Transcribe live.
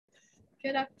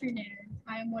Good afternoon.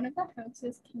 I am one of the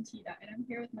hosts, Kintita, and I'm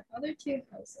here with my other two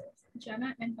hosts,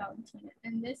 Jenna and Valentina,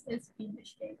 and this is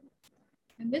Fiendish Games.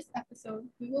 In this episode,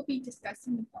 we will be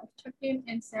discussing the bathtub game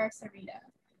and Sarah Sarita.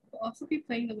 We'll also be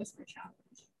playing the Whisper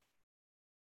Challenge.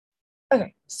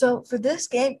 Okay, so for this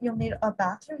game, you'll need a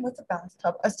bathroom with a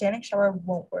bathtub. A standing shower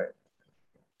won't work.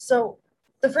 So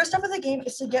the first step of the game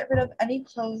is to get rid of any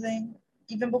clothing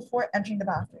even before entering the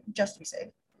bathroom, just to be safe.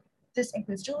 This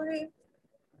includes jewelry.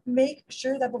 Make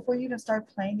sure that before you even start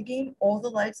playing the game, all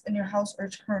the lights in your house are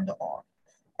turned on.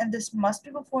 And this must be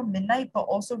before midnight, but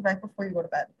also right before you go to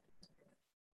bed.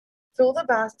 Fill the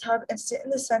bathtub and sit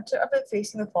in the center of it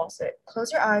facing the faucet.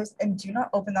 Close your eyes and do not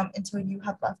open them until you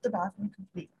have left the bathroom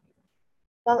completely.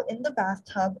 While in the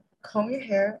bathtub, comb your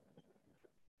hair,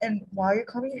 and while you're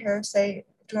combing your hair, say,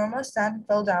 Durma San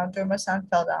fell down, Durma San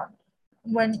fell down.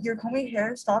 When you're combing your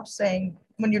hair,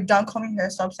 when you're done combing your hair,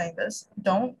 stop saying this.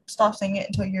 Don't stop saying it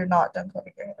until you're not done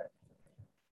combing your hair.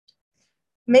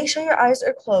 Make sure your eyes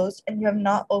are closed and you have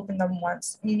not opened them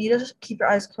once. You need to keep your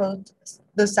eyes closed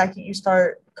the second you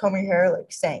start combing your hair,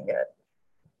 like saying it.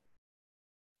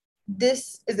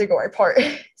 This is the gory part.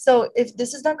 So if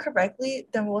this is done correctly,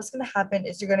 then what's going to happen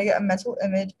is you're going to get a mental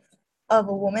image of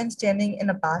a woman standing in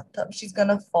a bathtub. She's going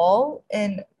to fall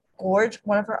and gorge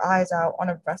one of her eyes out on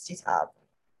a rusty tap.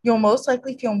 You'll most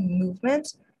likely feel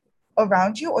movement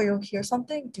around you or you'll hear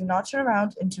something. Do not turn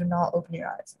around and do not open your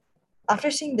eyes.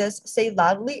 After seeing this, say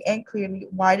loudly and clearly,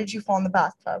 why did you fall in the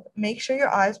bathtub? Make sure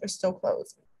your eyes are still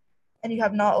closed and you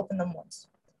have not opened them once.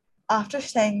 After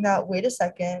saying that, wait a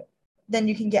second, then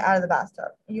you can get out of the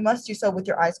bathtub. You must do so with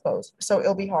your eyes closed, so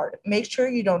it'll be hard. Make sure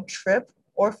you don't trip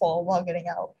or fall while getting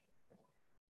out.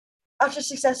 After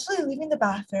successfully leaving the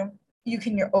bathroom, you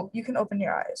can open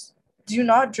your eyes. Do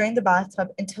not drain the bathtub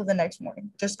until the next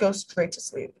morning. Just go straight to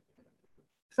sleep.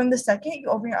 From the second you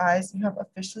open your eyes, you have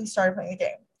officially started playing the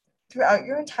game. Throughout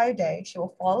your entire day, she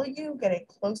will follow you, getting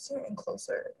closer and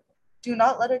closer. Do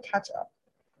not let her catch up.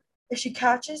 If she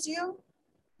catches you,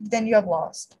 then you have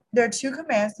lost. There are two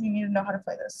commands and you need to know how to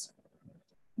play this.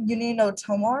 You need to know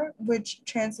Tomar, which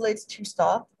translates to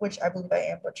stop, which I believe I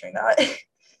am butchering that.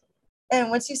 And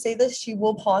once you say this, she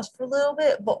will pause for a little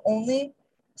bit, but only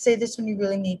say this when you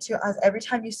really need to, as every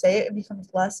time you say it, it becomes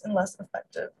less and less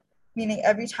effective, meaning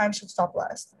every time she'll stop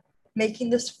less, making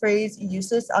this phrase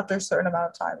useless after a certain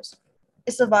amount of times.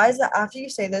 It's advised that after you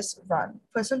say this, run.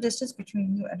 Put some distance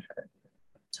between you and her.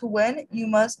 To win, you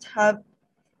must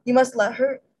let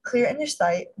her clear in your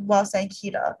sight while saying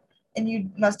Kita. And you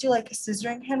must do like a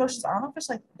scissoring hand motions. I don't know if it's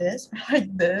like this or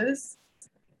like this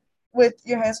with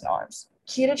your hands and arms.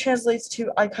 Kita translates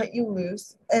to I cut you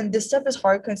loose. And this step is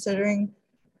hard considering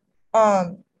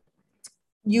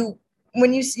you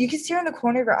you can see her in the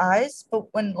corner of your eyes,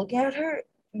 but when looking at her,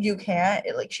 you can't.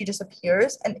 She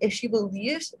disappears. And if she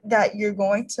believes that you're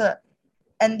going to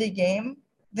end the game,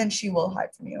 then she will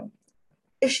hide from you.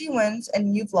 If she wins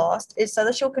and you've lost, it's said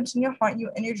that she'll continue to haunt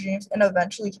you in your dreams and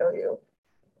eventually kill you.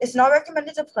 It's not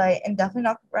recommended to play and definitely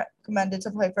not recommended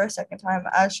to play for a second time,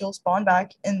 as she'll spawn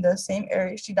back in the same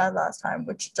area she died last time,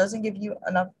 which doesn't give you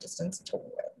enough distance to win.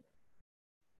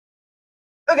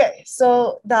 Okay,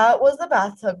 so that was the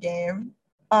bathtub game.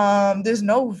 There's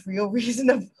no real reason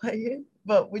to play it,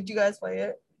 but would you guys play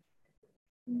it?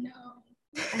 No.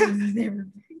 I was never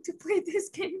going to play this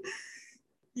game.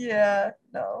 Yeah,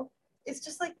 no. It's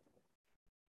just like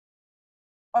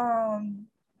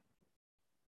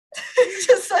it's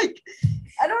just like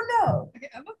I don't know. Okay,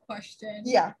 I have a question.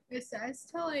 Yeah. It says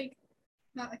to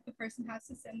not the person has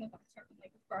to sit in the bathtub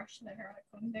and brush their hair,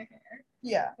 comb their hair.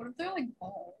 Yeah. What if they're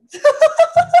bald?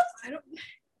 I don't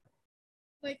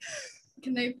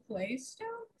can they play still?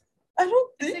 I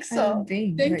don't think so.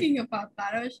 Thinking about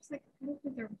that, I was just like, I don't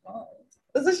think they're bald.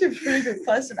 That's actually a pretty good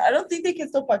question. I don't think they can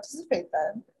still participate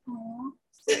then. Aww.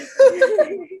 I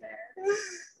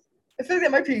feel like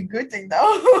that might be a good thing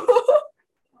though.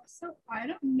 Also, I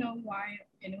don't know why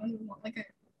anyone would want a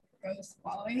ghost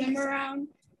following them around.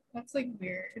 That's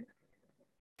weird.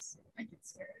 I get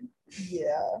scared.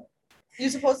 Yeah. You're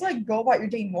supposed to go about your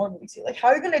day normally too. How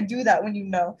are you gonna do that when you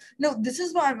know? No, this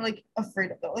is what I'm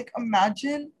afraid of though.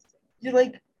 Imagine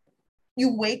you're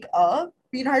you wake up,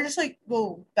 but you know how to just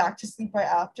go back to sleep right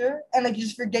after, and you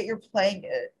just forget you're playing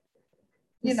it.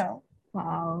 You know.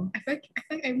 Wow. I think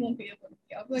I won't be able to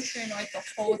be up there the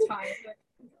whole time.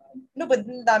 No, but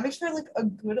that makes for a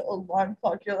good alarm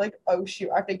clock. You're oh shoot,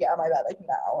 I have to get out of my bed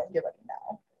now and get ready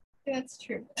now. That's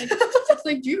true. It's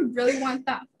do you really want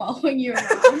that following you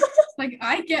around?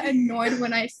 I get annoyed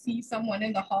when I see someone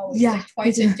in the hallway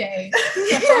twice a day.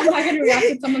 So how am I gonna react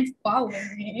if someone's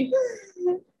following me?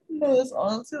 No, it's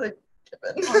honestly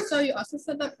happen. Also, you also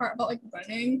said that part about like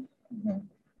running. Mhm.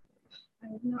 I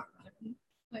would not run.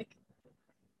 Like,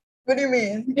 What do you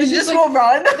mean? You it's just like, won't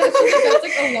run? that's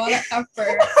like a lot of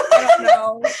effort. I don't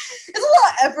know. It's a lot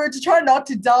of effort to try not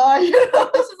to die. You know?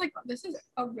 This is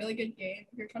a really good game.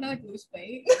 If you're trying to like lose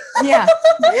weight. Yeah.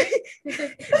 Right? It's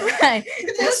like, Right.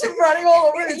 It's just running all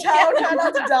over the town, trying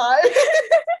not to die.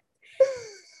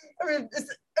 I mean,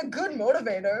 it's a good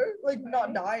motivator, like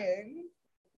not dying.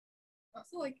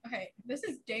 also like, okay, this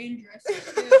is dangerous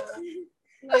too.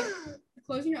 Like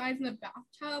closing your eyes in the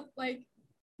bathtub, like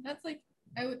that's like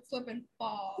I would slip and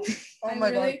fall. Oh I my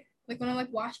really god. like when I'm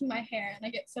like washing my hair and I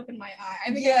get slip in my eye.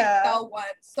 I think I Yeah. like fell once.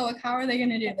 So like how are they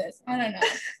gonna do this? I don't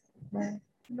know.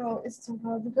 No, it's so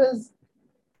hard because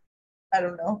I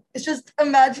don't know. It's just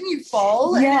imagine you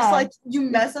fall and it's Yeah. like you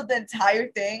mess up the entire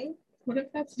thing. What if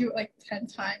I have to do it like 10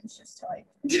 times just to like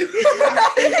And you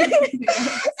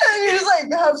just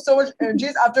like have so much energy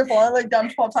after falling like down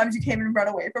 12 times you can't even run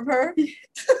away from her.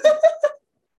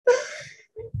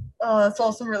 Oh, that's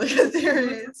also really good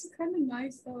theories. It's kind of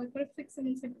nice though. Like what if like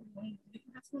someone's like lonely?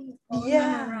 That's someone following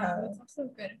Yeah. them around. It's also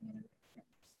good if you know.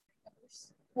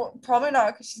 Well, probably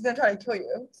not because she's gonna try to kill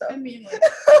you. So I mean like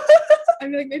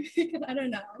maybe they can, I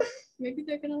don't know. Maybe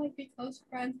they're gonna like be close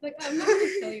friends. Like I'm not gonna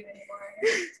kill you anymore.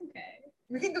 It's okay.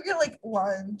 we can go get like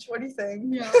lunch. What do you think?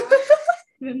 Yeah.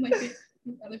 And then like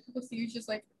other people see you just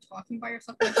like talking by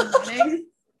yourself like running.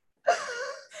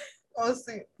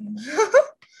 Honestly.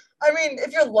 I mean,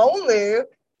 if you're lonely,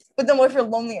 but then what if you're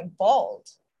lonely and bald?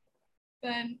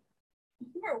 Then you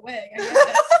can wear a wig, I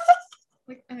guess.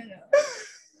 Like I don't know.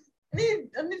 I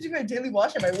need to do my daily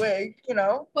wash in my wig, you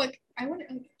know? Like I want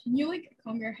to. Like, can you like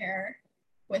comb your hair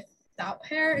without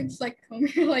hair and just like comb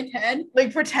your like head?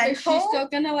 Like pretend Is she comb? still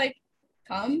gonna like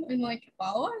come and like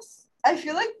follow us? I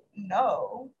feel like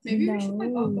no. Maybe we should like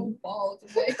all go No. bald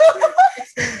and like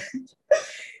experiment.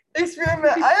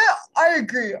 Experiment. I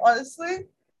agree, honestly.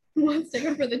 Let's take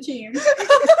it for the team.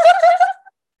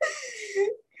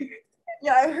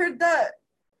 Yeah, I heard that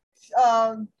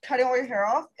cutting all your hair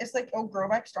off, it's like it'll grow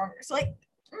back stronger. It's like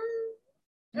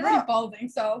You're already balding,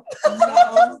 so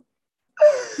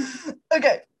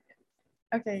okay.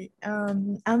 Okay,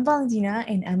 I'm Valentina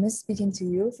and I'm speaking to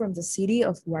you from the city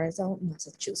of Warsaw,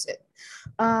 Massachusetts.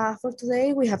 For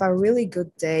today, we have a really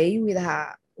good day. We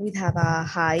have a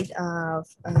height of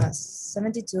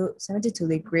 72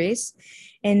 degrees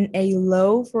and a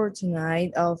low for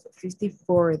tonight of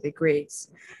 54 degrees.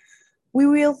 We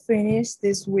will finish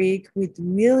this week with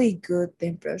really good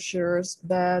temperatures,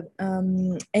 but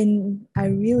and a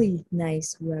really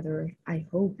nice weather. I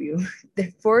hope you.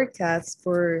 The forecast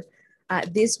for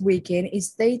this weekend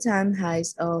is daytime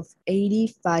highs of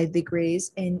 85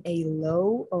 degrees and a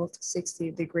low of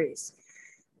 60 degrees.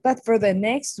 But for the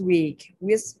next week,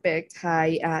 we expect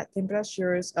high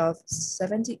temperatures of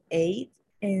 78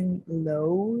 and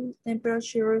low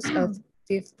temperatures of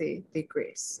 50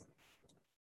 degrees.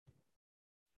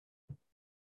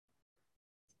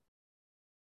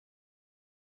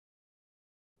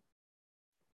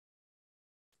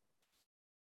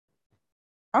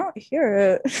 I don't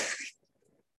hear it.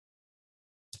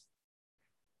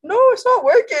 No, it's not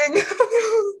working.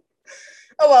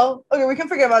 Oh well. Okay, we can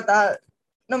forget about that.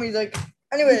 No music.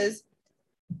 Anyways,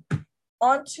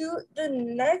 on to the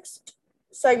next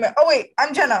segment. Oh wait,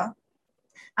 I'm Jenna.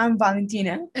 I'm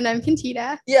Valentina. and I'm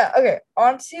Kintita. Yeah, okay.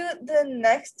 On to the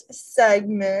next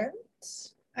segment.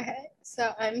 Okay,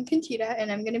 so I'm Kintita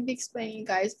and I'm gonna be explaining you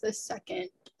guys the second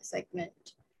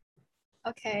segment.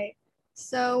 Okay,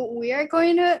 so we are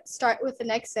going to start with the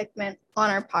next segment on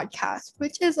our podcast,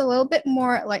 which is a little bit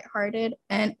more lighthearted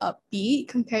and upbeat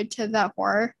compared to the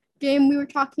horror game we were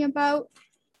talking about.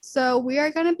 So we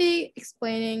are going to be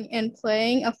explaining and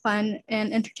playing a fun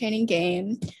and entertaining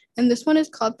game, and this one is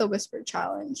called the Whisper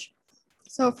Challenge.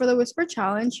 So for the Whisper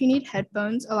Challenge, you need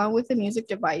headphones along with a music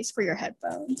device for your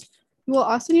headphones. You will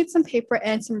also need some paper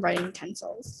and some writing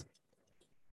utensils.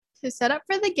 To set up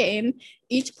for the game,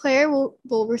 each player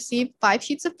will receive 5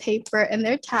 sheets of paper, and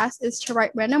their task is to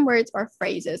write random words or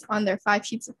phrases on their 5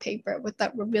 sheets of paper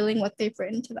without revealing what they've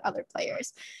written to the other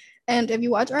players. And if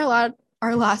you watch our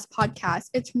last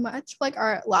podcast, it's much like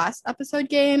our last episode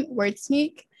game, Word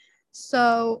Sneak.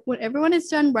 So when everyone is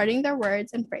done writing their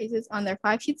words and phrases on their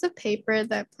 5 sheets of paper,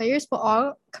 the players will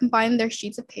all combine their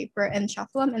sheets of paper and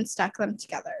shuffle them and stack them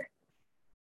together.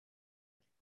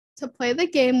 To play the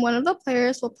game, one of the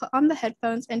players will put on the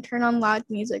headphones and turn on loud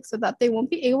music so that they won't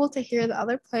be able to hear the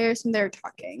other players when they're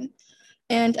talking.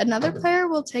 And another player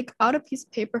will take out a piece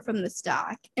of paper from the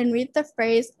stack and read the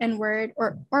phrase and word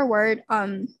or word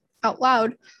out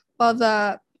loud, while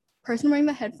the person wearing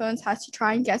the headphones has to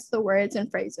try and guess the words and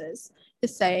phrases.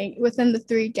 is saying within the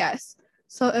 3 guesses.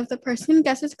 So if the person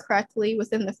guesses correctly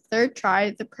within the 3rd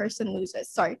try, the person loses.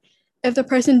 Sorry. If the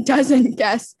person doesn't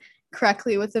guess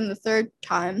correctly within the 3rd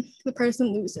time, the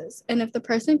person loses. And if the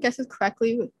person guesses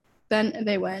correctly, then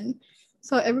they win.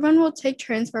 So everyone will take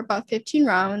turns for about 15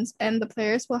 rounds, and the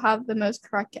players will have the most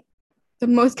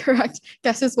correct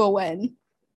guesses will win.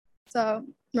 So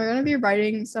we're gonna be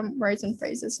writing some words and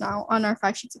phrases now on our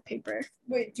 5 sheets of paper.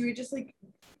 Wait, do we just like?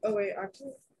 Oh wait,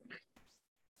 actually.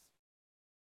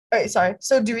 All right, sorry.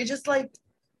 So do we just like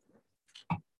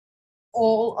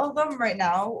all of them right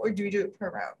now, or do we do it per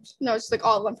round? No, it's like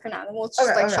all of them for now, and we'll just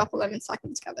Okay. shuffle them and stack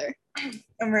them together.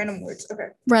 And random words. Okay.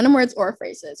 Random words or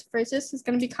phrases. Phrases is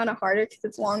gonna be kind of harder because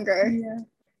it's longer. Yeah.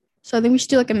 So I think we should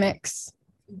do like a mix.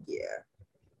 Yeah.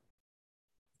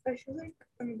 I feel like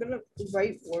I'm gonna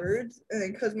write words, and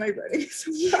then because my writing is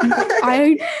so bad.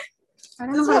 I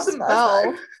don't know how to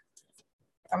spell.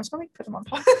 I'm just gonna put them on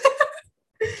top.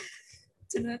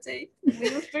 Do not take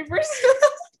English papers.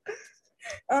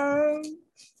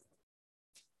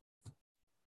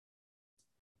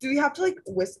 Do we have to like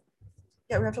whisper?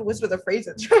 Yeah, we have to whisper the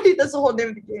phrases, right? That's the whole name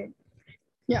of the game.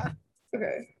 Yeah.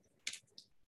 Okay.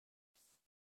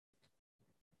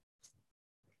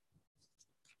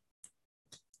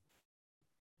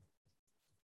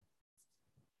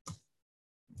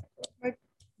 My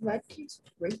leg keeps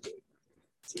breaking.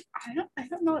 I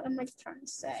don't know what I'm like trying to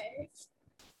say.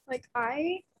 Like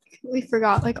I completely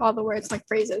forgot like all the words like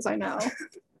phrases I know.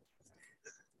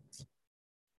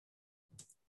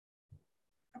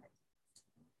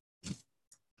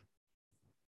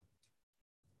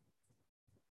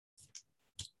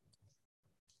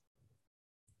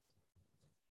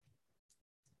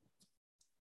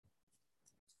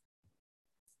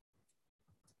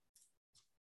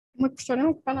 I'm like starting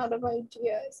to run out of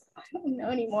ideas. I don't know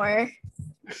anymore.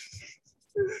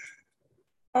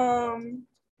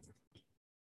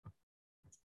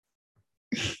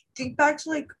 Think back to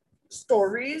like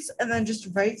stories and then just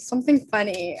write Something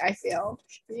funny, I feel.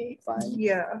 Should be fun.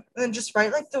 Yeah. And then just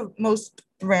write like the most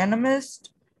randomest.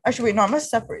 Actually, wait, no, I'm gonna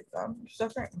separate them.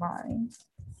 Separate mine.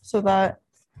 So that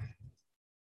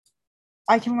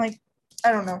I can like,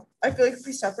 I don't know. I feel like if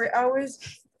we separate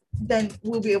ours, then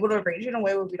we'll be able to arrange it in a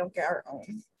way where we don't get our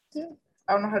own. Yeah.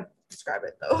 I don't know how to describe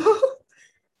it though.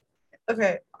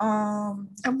 Okay. I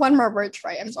have one more word to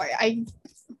write. I'm sorry. I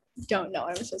don't know.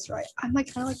 I was just right. I'm like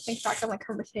trying to like think back on like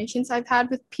conversations I've had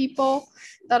with people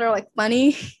that are like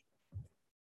funny.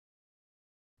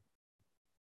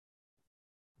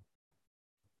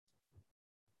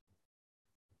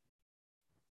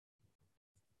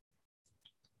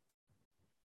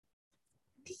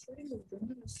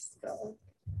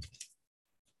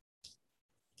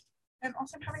 And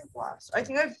also I'm having a blast. I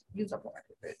think I've used up all my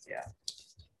favorites, yeah.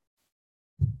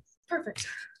 Perfect.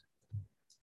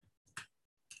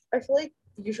 I feel like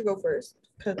you should go first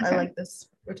because I Okay. like this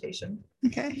rotation.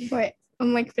 Okay. Wait.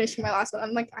 I'm like finishing my last one.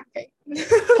 I'm like, okay.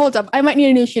 Hold up. I might need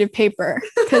a new sheet of paper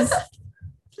because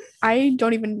I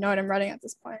don't even know what I'm writing at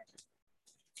this point.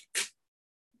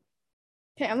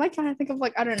 Okay, I'm like trying to think of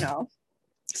like, I don't know.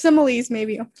 Similes,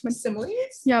 maybe.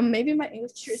 Similes? Yeah, maybe my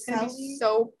English teacher is gonna be Sally?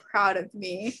 so proud of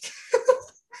me.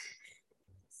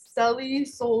 Sally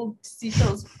sold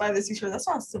seashells by the seashore. That's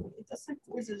not a simile. That's like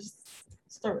words that just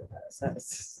start with that.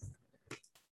 Says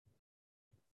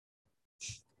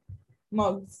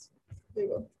mugs. There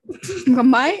you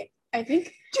go. I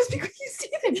think Just because you see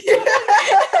them.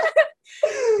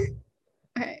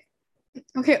 okay.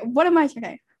 Okay, what am I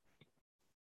okay?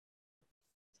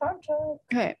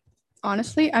 Okay.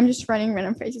 Honestly, I'm just writing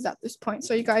random phrases at this point,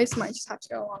 so you guys might just have to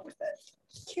go along with it.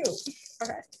 Cute.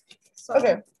 Okay. So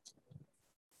Okay.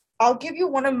 I'll give you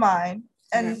one of mine,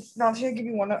 and Natasha will give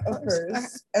you one of hers, Okay.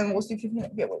 and we'll see if you can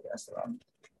get what the rest of them.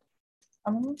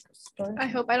 I'm gonna start. I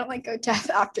hope I don't like go deaf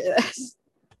after this.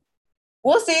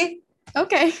 We'll see.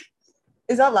 Okay.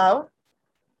 Is that loud?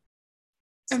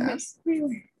 Okay,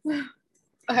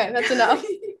 that's enough.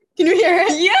 Can you hear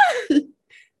it? Yeah.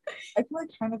 I can like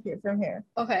kind of hear from here.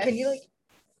 Okay. Can you like?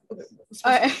 Okay.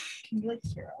 Okay. Can you like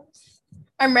hear us?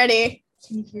 I'm ready.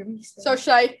 Can you hear me? So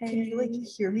should I? Can you like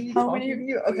hear me? How talking many- to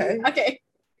you? Okay. Okay.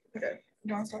 Okay.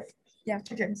 You want to start? Yeah.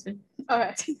 Okay. Okay. Wait,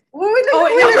 Oh,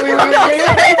 wait,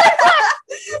 wait.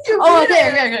 Oh, okay.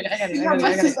 I got it. You I have got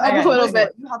to it. whisper I got it. a little whisper.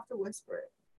 bit. You have to whisper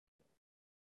it.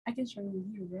 I can show you,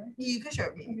 right? You can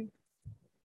show me.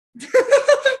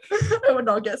 I would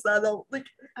not guess that though. Like,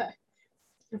 Okay.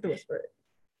 you have to whisper it.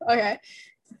 Okay.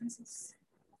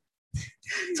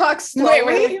 Talk slower.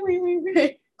 Wait.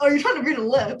 Oh, you're trying to read the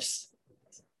lips.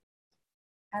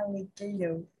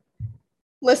 Alligator.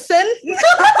 Listen.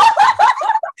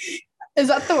 Is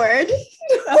that the word?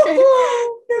 Okay.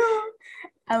 No.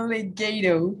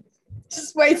 Alligator.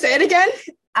 Just wait, say it again.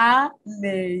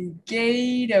 Alligator.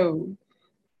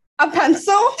 A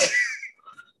pencil?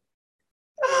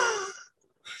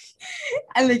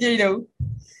 Alligator.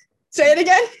 Say it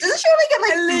again. Doesn't she only get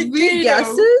like 3 Alligator.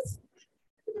 guesses?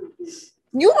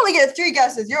 You only get 3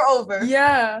 guesses. You're over.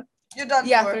 Yeah. You're done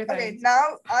Yeah, for. 3 Okay, times.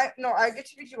 now I get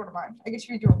to read you one of mine. I get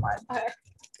to read you one of mine. Okay.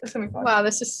 It's gonna be fun. Wow,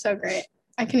 this is so great.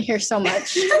 I can hear so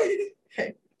much.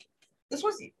 Okay. This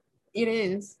one's It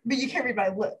is. but you can't read my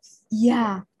lips.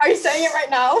 Yeah. Are you saying it right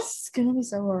now? It's gonna be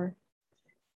so hard.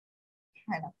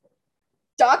 Pineapple.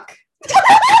 Duck?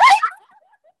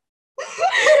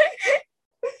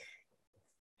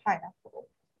 Pineapple.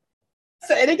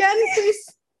 Say it again, please.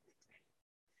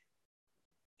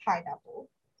 Pineapple.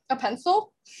 A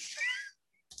pencil?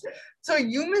 So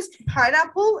you missed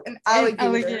pineapple and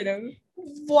alligator.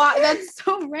 Wow, that's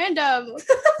so random.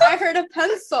 I heard a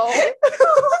pencil.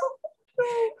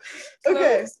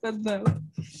 Okay. Close, but no.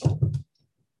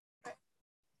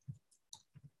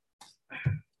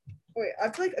 Wait, I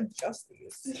have to like adjust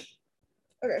these.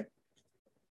 Okay.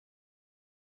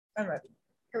 I'm ready.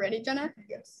 You ready, Jenna?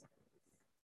 Yes.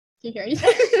 Can you hear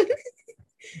anything?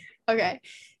 Okay.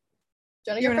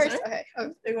 Jenna, You go wanna first? start? Okay. Oh,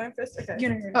 Are you going first? Okay. You're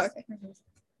gonna hear oh, this. okay.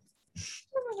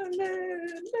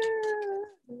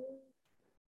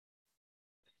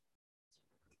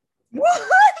 What?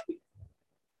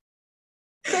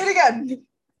 Say it again.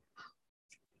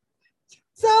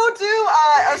 So do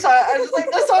I. I'm sorry. I was like,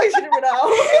 that's all you should do now.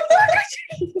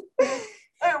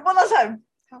 Alright, one last time.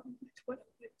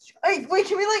 Hey, wait,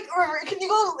 can we like, can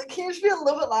you just be a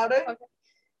little bit louder? Okay.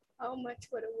 How much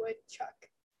would a woodchuck?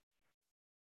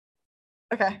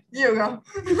 Okay, you go.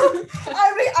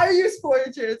 I use 4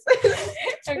 cheers.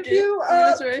 If you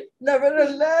never to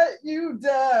let you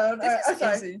down. This Alright, I'm is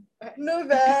sorry. easy.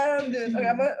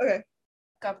 November. Okay, okay.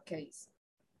 Cupcakes.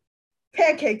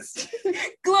 Pancakes.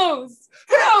 Close.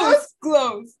 Close.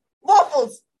 Close.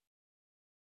 Waffles.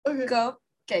 Okay.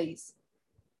 Cupcakes.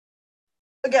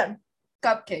 Again.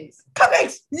 Cupcakes.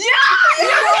 Cupcakes. Yeah!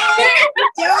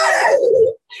 Yes!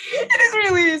 It is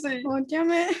really easy. Oh,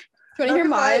 damn it. Do you want to hear Okay,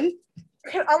 mine?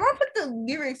 Okay, I want to put the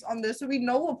lyrics on this so we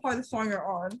know what part of the song you're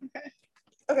on. Okay.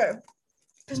 Okay.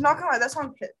 Because not gonna lie, that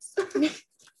song hits. Okay,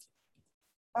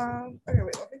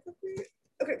 wait, let me quickly.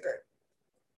 Okay, great.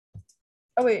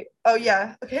 Oh wait. Oh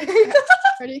yeah. Okay.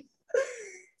 Ready?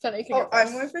 Jenna, you can Oh, go I'm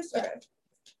first. going first? Yeah. Okay.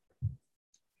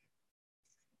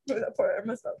 Wait, that part I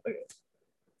messed up. Okay.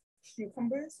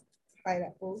 Cucumbers,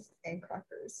 pineapples, and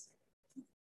crackers.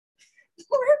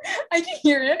 I can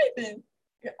hear anything.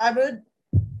 Yeah, I would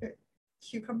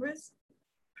cucumbers,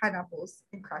 pineapples,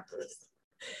 and crackers.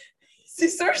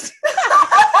 Scissors.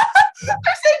 I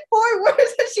said 4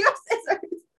 words and she got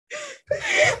scissors.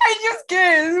 I just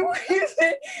guessed. What is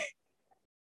it?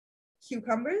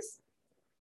 Cucumbers,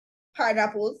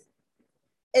 pineapples,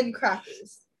 and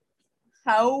crackers.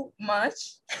 How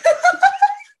much?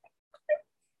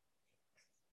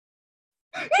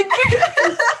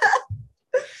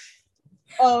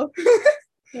 Oh,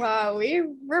 Wow,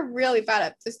 we're really bad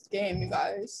at this game, you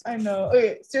guys. I know. Okay,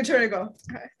 it's your turn to go.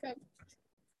 Okay, good.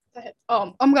 The head-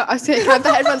 Oh, I'm gonna. I say have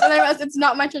the headphones, and I realized it's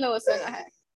not my turn to listen. Okay.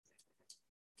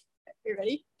 You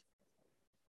ready?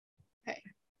 Okay.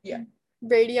 Yeah.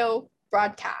 Radio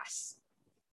broadcast.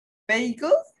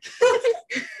 Bagels?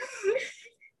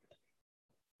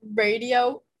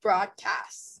 Radio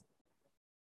broadcast.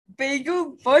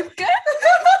 Bagel vodka?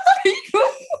 Bagel?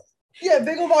 Yeah,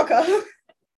 big ol' vodka.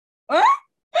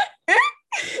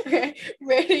 Okay.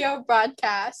 Radio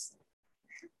broadcast.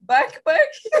 Backpack?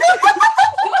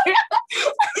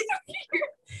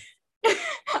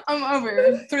 I'm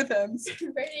over. 3 times.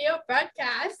 Radio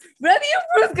broadcast. Radio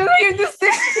Bruce, because I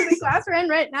understand. The class we're in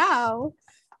right now.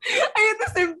 I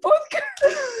understand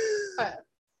podcast.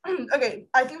 Okay,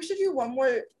 I think we should do one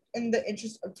more in the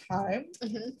interest of time,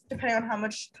 Mhm. depending on how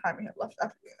much time we have left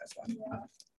after doing this one.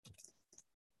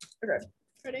 Okay.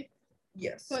 Ready?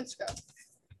 Yes. Let's go.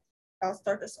 I'll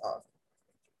start this off.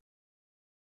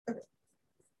 Okay.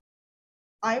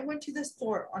 I went to the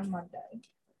store on Monday.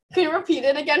 Can you repeat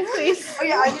it again, please? Oh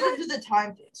yeah, I need to do the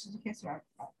time dates. You can't remember.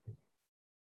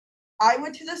 I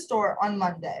went to the store on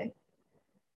Monday.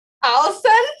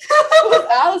 Allison? Who's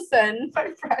Allison?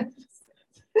 My friend.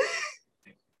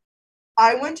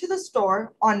 I went to the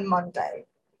store on Monday.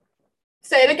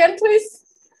 Say it again, please.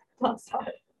 Last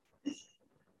time.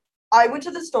 I went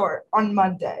to the store on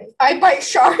Monday. I bite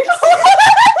sharks.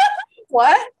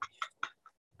 What?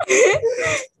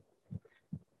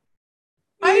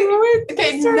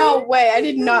 Okay, no way. I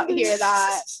did not hear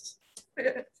that.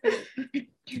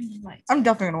 I'm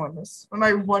definitely gonna win this. With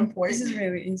my 1 point. This is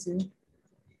really easy.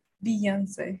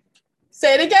 Beyonce.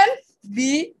 Say it again.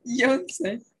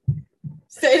 Beyonce.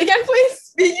 Say it again,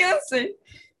 please. Beyonce.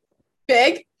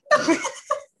 Big.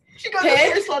 She got Pig?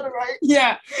 the first letter right.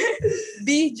 Yeah.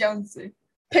 Beyonce.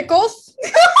 Pickles.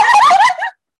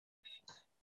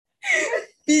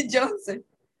 Beyonce.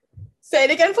 Say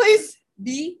it again, please.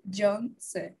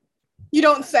 Beyonce. You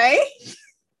don't say.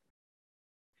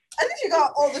 I think she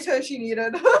got all the time she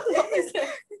needed.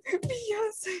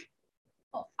 Beyonce.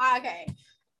 Oh, okay.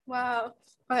 Wow.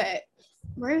 Okay.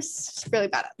 We're just really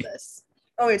bad at this.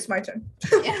 Oh, it's my turn.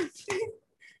 Yeah.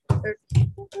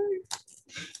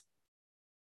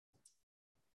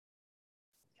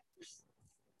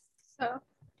 So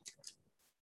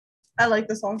I like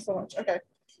this song so much. Okay.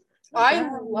 I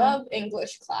love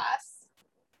English class.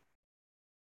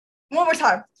 One more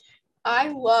time. I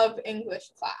love English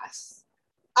class.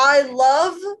 I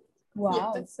love.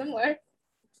 Wow. Yeah, it's similar.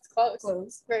 It's close.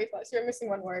 Close. Very close. You're missing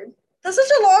one word. That's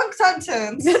such a long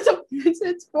sentence.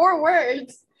 It's 4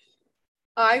 words.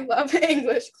 I love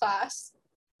English class.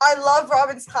 I love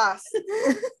Robin's class.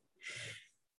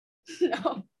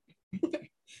 No.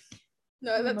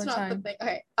 No, One that's more not the time. thing.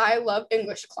 Okay. I love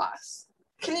English class.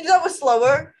 Can you do that with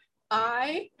slower?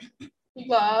 I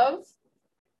love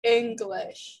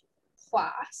English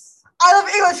class. I love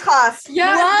English class.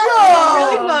 Yeah, Wow.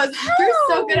 really close. You're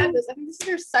so good at this. I think this is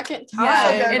your second time. Yeah,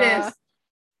 Okay. it is.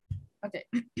 Okay.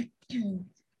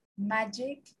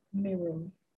 Magic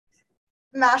mirror.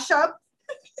 Mashup.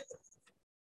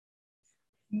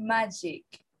 Magic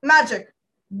Magic.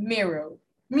 mirror.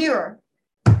 Mirror.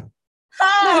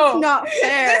 That's not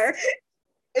fair.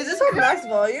 Is this our max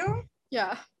volume?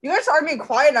 Yeah. You guys aren't being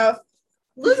quiet enough.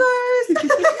 Losers.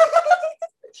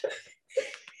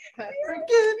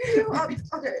 Forgive you.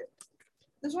 Okay.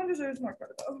 This one deserves more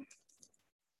credit though.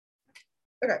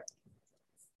 Okay.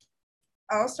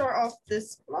 I'll start off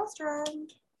this last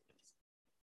round.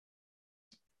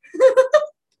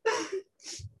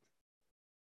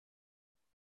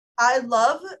 I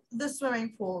love the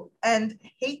swimming pool and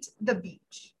hate the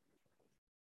beach.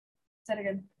 Say it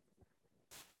again.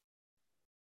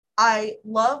 I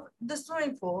love the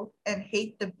swimming pool and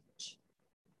hate the beach.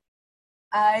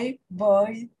 I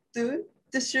buy the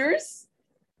shoes.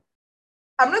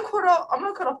 I'm gonna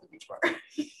cut off the beach part.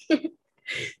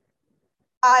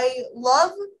 I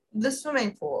love the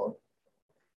swimming pool.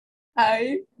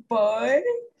 I buy.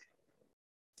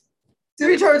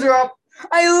 3 turns are up.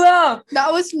 I love.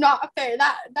 That was not fair.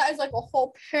 That is like a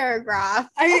whole paragraph.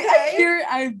 I Okay. hear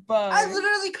I buy. I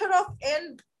literally cut off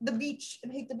and the beach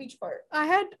and hate the beach part. I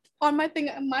had on my thing,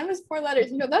 mine was 4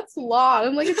 letters. You know, that's long.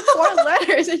 I'm like, it's 4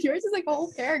 letters, and yours is like a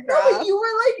whole paragraph. No, you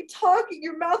were like talking.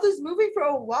 Your mouth is moving for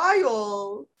a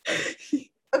while.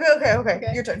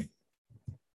 Okay. Your turn.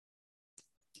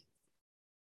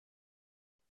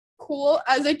 Cool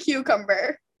as a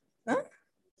cucumber. Huh?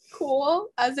 Cool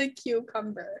as a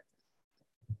cucumber.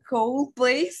 Cold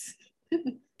place.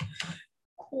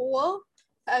 Cool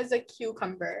as a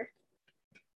cucumber.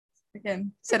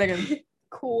 Again. Say it again.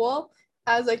 Cool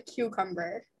as a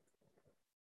cucumber.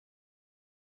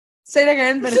 Say it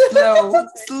again, but slow.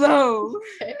 Slow.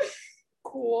 Okay.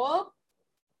 Cool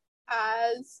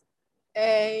as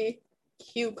a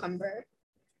cucumber.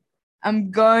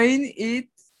 I'm going to eat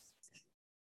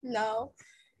No.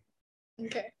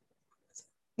 Okay.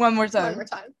 one more time. One more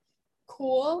time.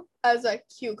 Cool as a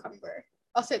cucumber.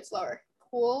 I'll say it slower.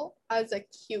 Cool as a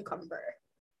cucumber.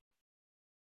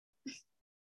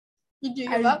 Did you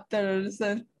give I up? don't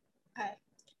understand.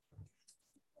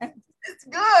 It's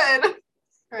good.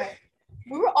 All right.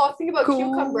 We were all thinking about Cool.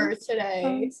 cucumbers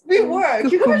today. We were.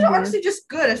 Cucumbers Cucumber. are actually just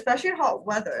good, especially in hot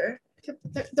weather.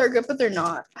 They're good, but they're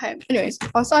not. Okay. Anyways,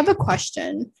 also I have a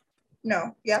question.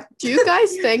 No. Yeah. Do you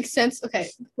guys think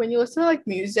when you listen to like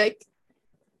music,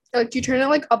 like do you turn it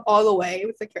like up all the way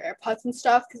with like your AirPods and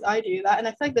stuff? Because I do that, and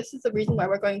I feel like this is the reason why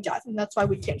we're going jazz, and that's why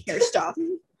we can't hear stuff.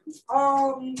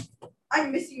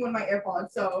 I'm missing one of my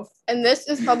AirPods, so. And this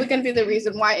is probably going to be the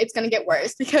reason why it's going to get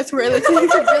worse because we're listening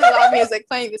to really loud music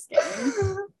playing this game.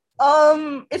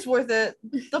 It's worth it.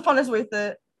 The fun is worth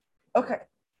it. Okay.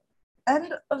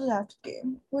 End of that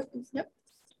game. What is Yep.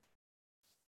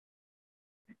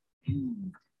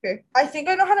 Okay. I think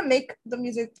I know how to make the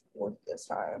music work this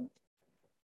time.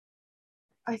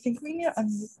 I think we need to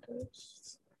unmute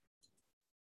this.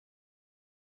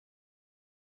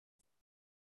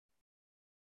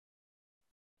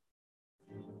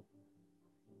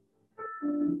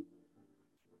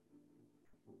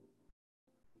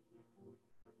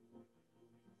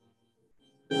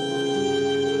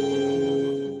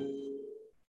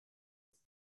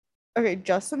 Okay,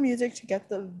 just some music to get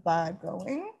the vibe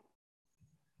going.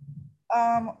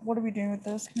 What are we doing with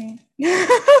this?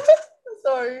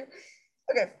 Sorry.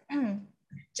 Okay.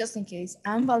 Just in case,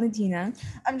 I'm Valentina.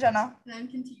 I'm Jenna. And I'm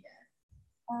Contina.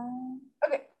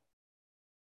 Okay.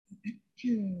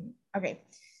 Okay,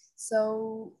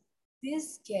 so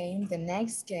this game, the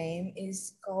next game,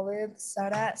 is called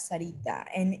Sara Sarita,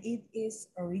 and it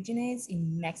originates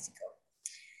in Mexico.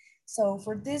 So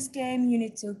for this game, you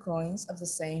need 2 coins of the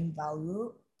same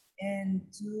value and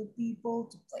 2 people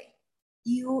to play.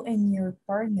 You and your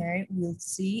partner will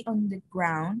sit on the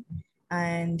ground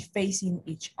and facing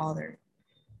each other.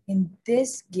 In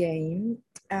this game,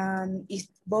 if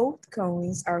both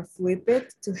coins are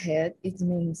flipped to head, it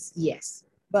means yes.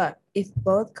 But if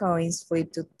both coins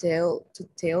flip to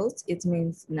tails, it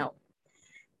means no.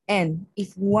 And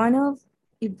if one of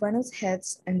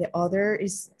heads and the other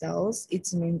is tails,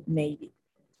 it means maybe.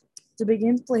 To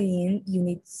begin playing, you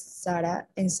need Sara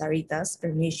and Sarita's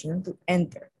permission to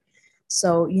enter.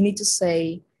 So you need to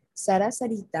say, Sara,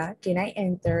 Sarita, can I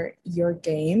enter your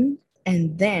game?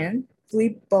 And then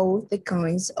flip both the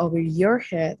coins over your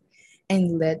head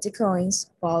and let the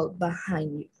coins fall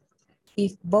behind you.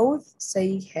 If both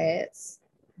say heads,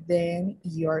 then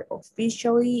you're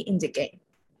officially in the game.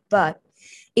 But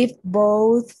if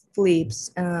both flips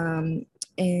and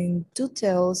 2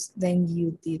 tails, then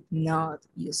you did not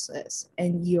use this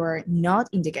and you're not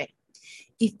in the game.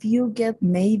 If you get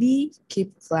maybe,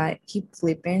 keep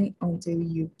flipping until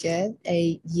you get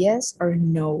a yes or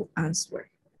no answer.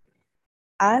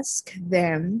 Ask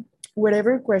them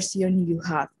whatever question you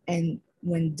have, and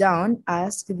when done,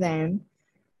 ask them,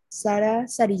 Sara,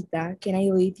 Sarita, can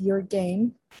I leave your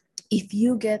game? If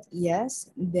you get yes,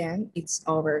 then it's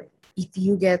over. If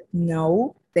you get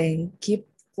no, then keep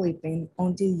flipping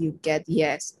until you get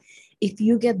yes. If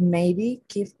you get maybe,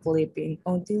 keep flipping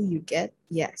until you get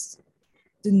yes.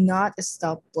 Do not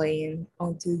stop playing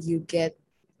until you get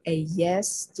a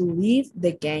yes to leave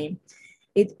the game.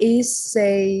 It is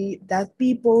say that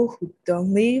people who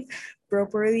don't live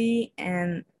properly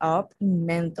end up in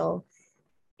mental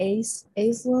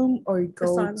asylum or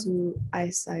go Asylum. to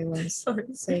asylums. Sorry.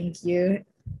 Thank you.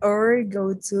 Or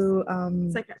go to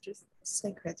Psychiatrist.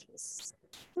 psychiatrists.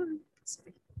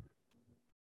 Sorry.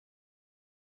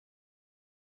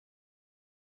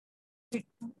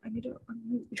 I need to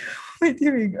unmute you. What am I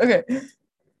doing? Okay.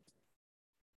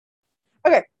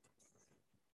 Okay.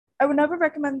 I would never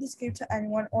recommend this game to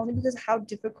anyone only because of how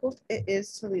difficult it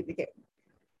is to leave the game.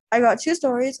 I got 2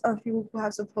 stories of people who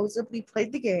have supposedly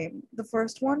played the game. The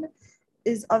first one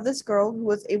is of this girl who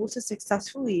was able to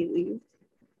successfully leave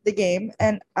the game,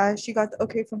 and she got the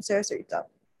okay from Sarah Sarita.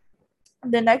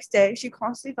 The next day, she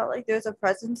constantly felt like there's a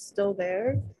presence still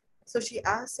there, so she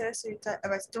asked Sarah Sarita,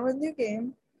 "Am I still in the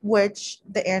game?" Which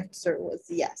the answer was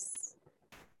yes.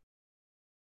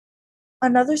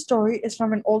 Another story is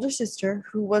from an older sister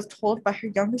who was told by her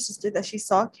younger sister that she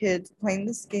saw kids playing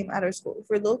this game at her school.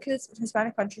 For little kids in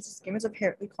Hispanic countries, this game is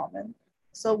apparently common.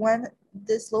 So when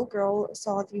this little girl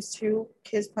saw these 2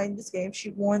 kids playing this game, she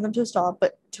warned them to stop,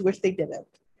 but to which they didn't.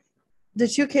 The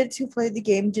 2 kids who played the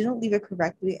game didn't leave it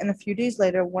correctly, and a few days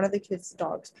later, one of the kids'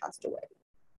 dogs passed away.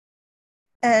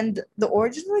 And the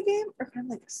origins of the game are kind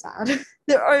of like sad.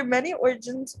 There are many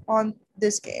origins on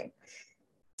this game.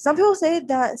 Some people say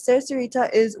that Sarah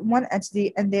Sarita is one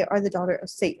entity and they are the daughter of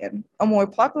Satan. A more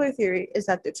popular theory is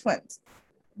that they're twins.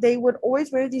 They would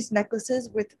always wear these necklaces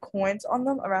with coins on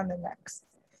them around their necks.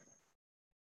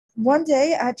 One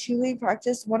day at cheerleading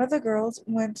practice, one of the girls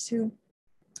went to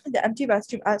the empty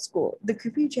restroom at school. The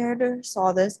creepy janitor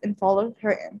saw this and followed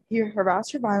her in. He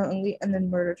harassed her violently and then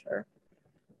murdered her.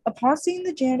 Upon seeing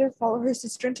the janitor follow her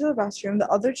sister into the restroom, the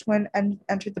other twin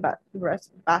entered the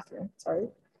bathroom.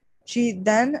 She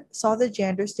then saw the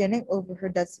janitor standing over her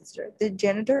dead sister. The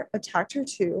janitor attacked her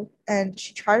too, and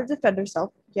she tried to defend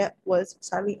herself, yet was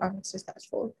sadly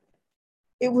unsuccessful.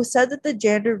 It was said that the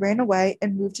janitor ran away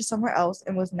and moved to somewhere else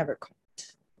and was never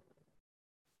caught.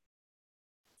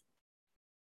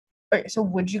 Okay, so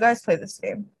would you guys play this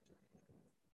game?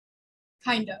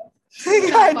 Kind of.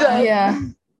 Kind of. Yeah.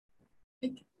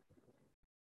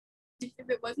 If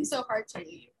it wasn't so hard to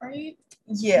leave, right?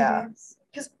 Yeah.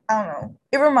 Because I don't know.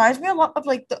 It reminds me a lot of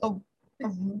like the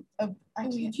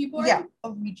Ouija board? Yeah,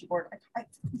 a Ouija board. I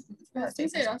was gonna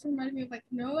say, it also reminded me of like,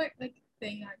 like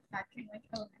thing like back in like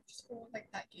elementary school, like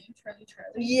that game, Charlie.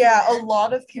 Yeah, a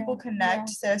lot of people Yeah, connect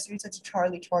yeah. Sarah Sarita to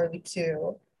Charlie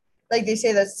too. Like they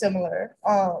say that's similar.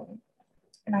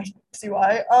 And I see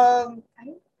why. I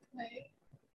would play.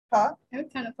 Huh? I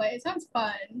would kind of play. It sounds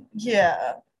fun.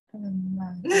 Yeah.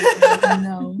 No.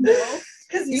 No.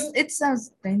 Because you, It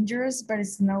sounds dangerous, but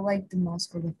it's not like the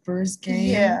most for the first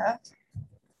game. yeah.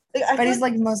 Like, I But feel it's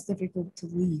like most difficult to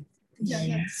leave. Yeah,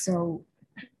 yeah. So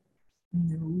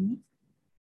no.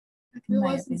 If In it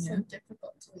my wasn't so opinion.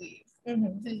 difficult to leave,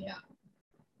 Mhm. then yeah.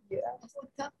 Yeah. Also,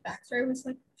 like, that backstory was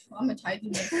like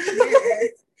traumatizing. Like,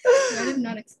 weird. I did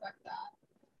not expect that.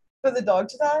 For the dog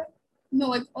to die? No,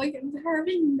 like her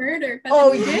being murdered. By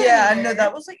Oh, the yeah. janitor. No,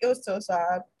 that was like, it was so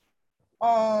sad.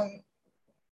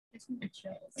 It's some good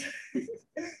chills.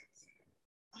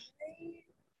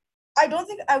 I don't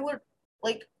think I would,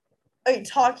 like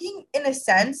talking in a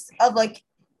sense of, like,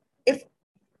 if,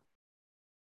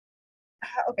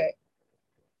 okay,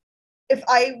 if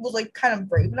I was, like, kind of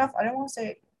brave enough, I don't want to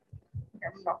say,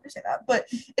 I'm not going to say that, but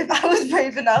if I was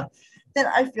brave enough, then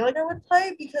I feel like I would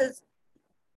play because,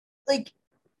 like,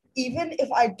 even if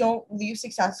I don't leave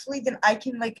successfully, then I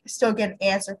can, like, still get an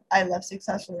answer if I left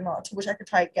successfully or not, to which I could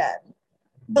try again.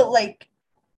 But, like,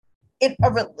 in a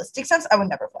realistic sense, I would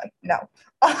never play. No.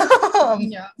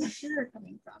 Yeah, I see where you're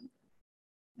coming from.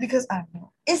 Because I don't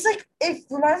know. It's like, it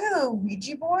reminds me of the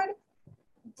Ouija board,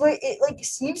 but it, like,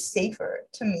 seems safer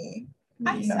to me.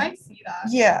 I No. I see that.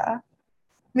 Yeah.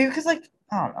 Maybe because, like,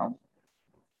 I don't know.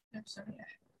 I'm sorry.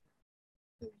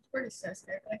 The word is so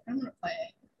scary, but I'm gonna play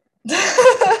it.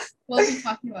 We'll be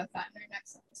talking about that in our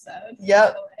next episode.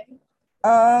 Yep. By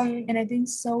the way. And I think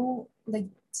so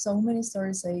many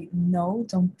stories say no,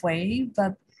 don't play,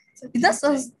 but It's a that's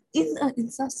tempting.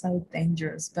 it's not so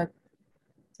dangerous, but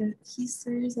the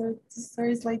histories or the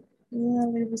stories like a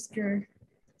little bit scary.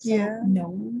 So, Yeah.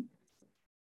 no.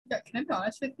 Yeah, can I be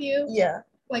honest with you? Yeah.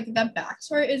 Like that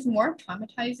backstory is more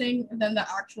traumatizing than the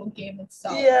actual game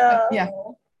itself. Yeah. Yeah.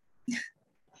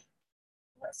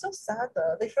 That's so sad,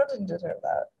 though. They sure didn't deserve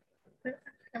that.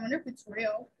 I wonder if it's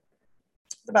real.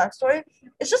 The backstory,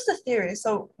 it's just a theory,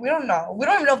 so we don't know. We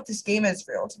don't even know if this game is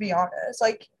real, to be honest.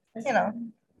 Like, you know,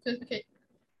 Okay,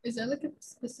 is there like a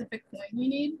specific coin you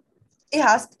need?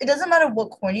 it doesn't matter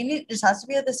what coin you need, it just has to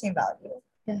be at the same value.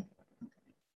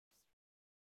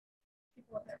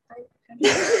 People are there, right?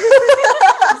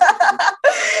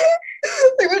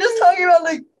 Like, we're just talking about,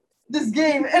 like, this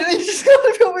game, and then you just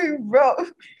gotta feel me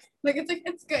broke. Like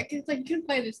it's good because like you can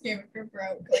play this game if you're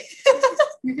broke. Like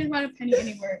you can find a penny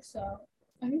anywhere. So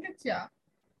I think it's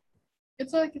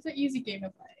It's an easy game to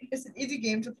play. It's an easy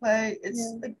game to play.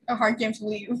 It's like A hard game to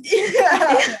leave.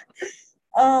 yeah.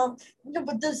 No,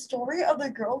 but the story of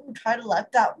the girl who tried to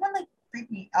left, that one, like,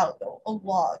 freaked me out though a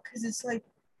lot, because it's like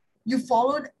you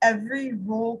followed every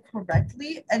rule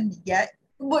correctly, and yet,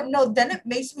 but no, then it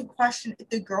makes me question if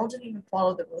the girl didn't even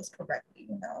follow the rules correctly,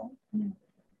 you know?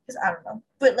 Because I don't know,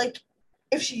 but like,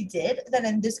 if she did, then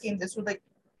in this game, this would, like,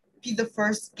 be the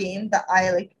first game that I,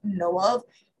 like, know of.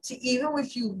 So even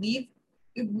if you leave,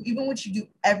 even when you do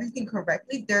everything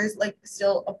correctly, there's, like,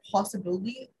 still a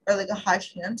possibility or, like, a high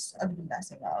chance of you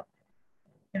messing up.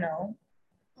 You know?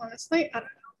 Honestly, I don't know.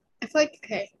 I feel like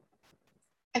okay.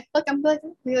 I feel like I'm like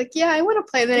be like yeah, I want to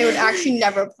play. Then I would actually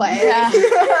never play. Yeah.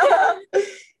 I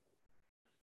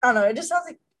don't know. It just sounds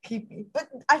like creepy. But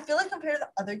I feel like compared to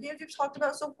the other games we've talked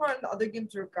about so far and the other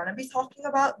games we're gonna be talking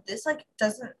about, this, like,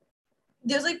 doesn't.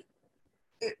 There's, like,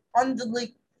 on the,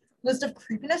 like, list of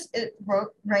creepiness, it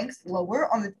ranks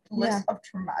lower. On the list of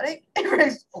traumatic, it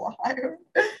ranks a lot higher.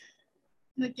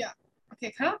 Like yeah,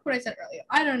 okay, kind of what I said earlier.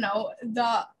 I don't know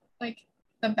the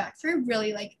backstory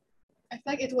really like. I feel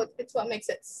like it's what makes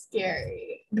it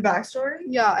scary. The backstory?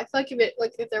 Yeah, I feel like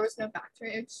if there was no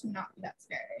backstory, it would just not be that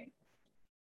scary.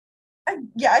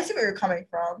 Yeah, I see where you're coming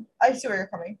from.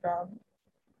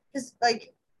 Because,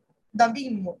 like, them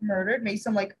being murdered makes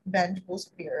them, like, vengeful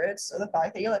spirits. So the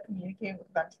fact that you're, like, communicating with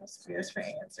vengeful spirits for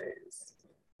answers.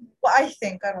 Well, I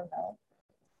think, I don't know.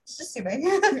 It's just assuming.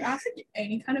 Can you ask like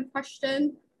any kind of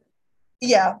question?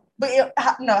 Yeah, but it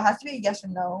has to be a yes or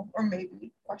no or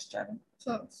maybe question.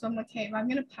 So I'm like, hey, if I'm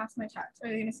gonna pass my test, are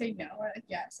they gonna say no or like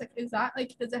yes? Like, is that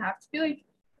like, does it have to be like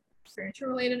spiritual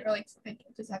related or like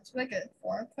does it have to be like a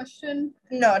foreign question?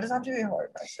 No, it doesn't have to be a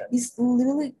hard question. It's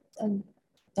literally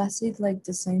that's it, like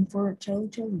the same for Charlie.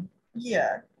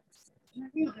 Yeah. Can I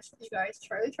be honest with you guys?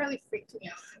 Charlie freaked me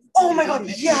out. Oh my god,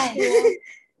 yes.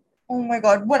 Oh my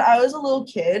god, when I was a little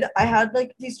kid, I had,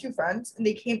 like, these two friends, and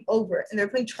they came over, and they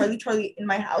were playing Charlie in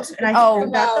my house, and I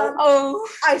screamed at them.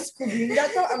 I screamed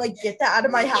at them. I'm like, get that out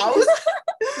of my house.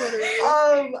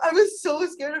 I was so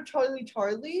scared of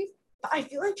Charlie. But I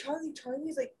feel like Charlie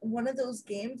is, like, one of those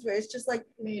games where it's just, like,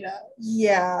 made up.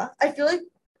 Yeah, I feel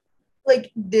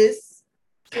like this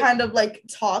kind of, like,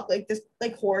 talk, like, this,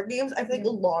 like, horror games, I feel like a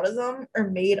lot of them are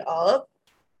made up.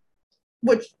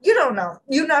 which you don't know.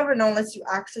 You never know unless you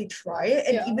actually try it.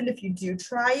 And Yeah. even if you do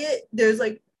try it, there's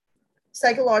like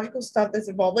psychological stuff that's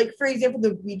involved. Like, for example,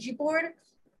 the Ouija board.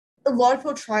 A lot of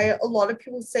people try it. A lot of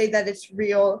people say that it's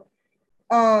real.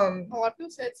 A lot of people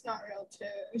say it's not real too.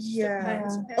 Yeah.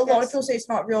 Depends, I A lot of guess. people say it's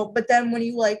not real, but then when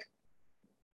you like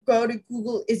go to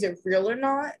Google, is it real or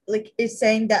not? Like, it's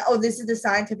saying that, oh, this is the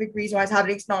scientific reason why it's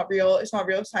happening. It's not real. It's not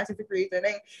real. Scientific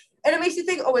reasoning, and it makes you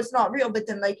think, oh, it's not real. But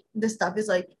then like the stuff is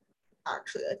like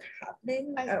actually like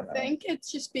happening. I don't know. think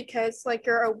it's just because like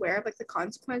you're aware of like the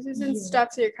consequences and Yeah. stuff,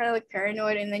 so you're kind of like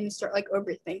paranoid, and then you start like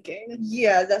overthinking.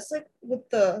 Yeah, that's like what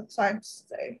the science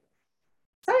say.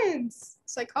 Science.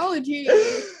 Psychology.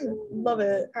 Love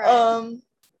it. Alright.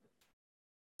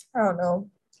 I don't know.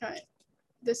 Alright.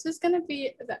 This is gonna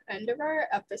be the end of our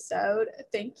episode.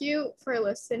 Thank you for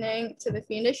listening to the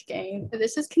Fiendish Game.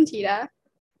 This is Contita.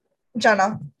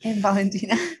 Jenna, And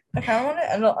Valentina. I kind of want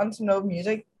to end on some no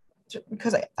music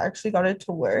because I actually got it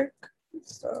to work.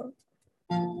 So.